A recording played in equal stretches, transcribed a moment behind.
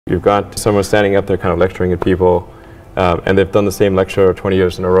You've got someone standing up there kind of lecturing at people, and they've done the same lecture 20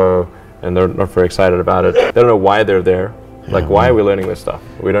 years in a row, and they're not very excited about it. They don't know why they're there. Like, why are we learning this stuff?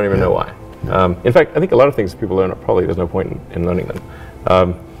 We don't even know why. In fact, I think a lot of things people learn, probably there's no point in learning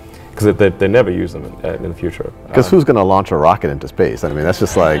them. Because they never use them in the future. Because who's going to launch a rocket into space? I mean, that's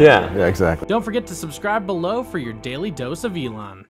just like... Yeah, exactly. Don't forget to subscribe below for your daily dose of Elon.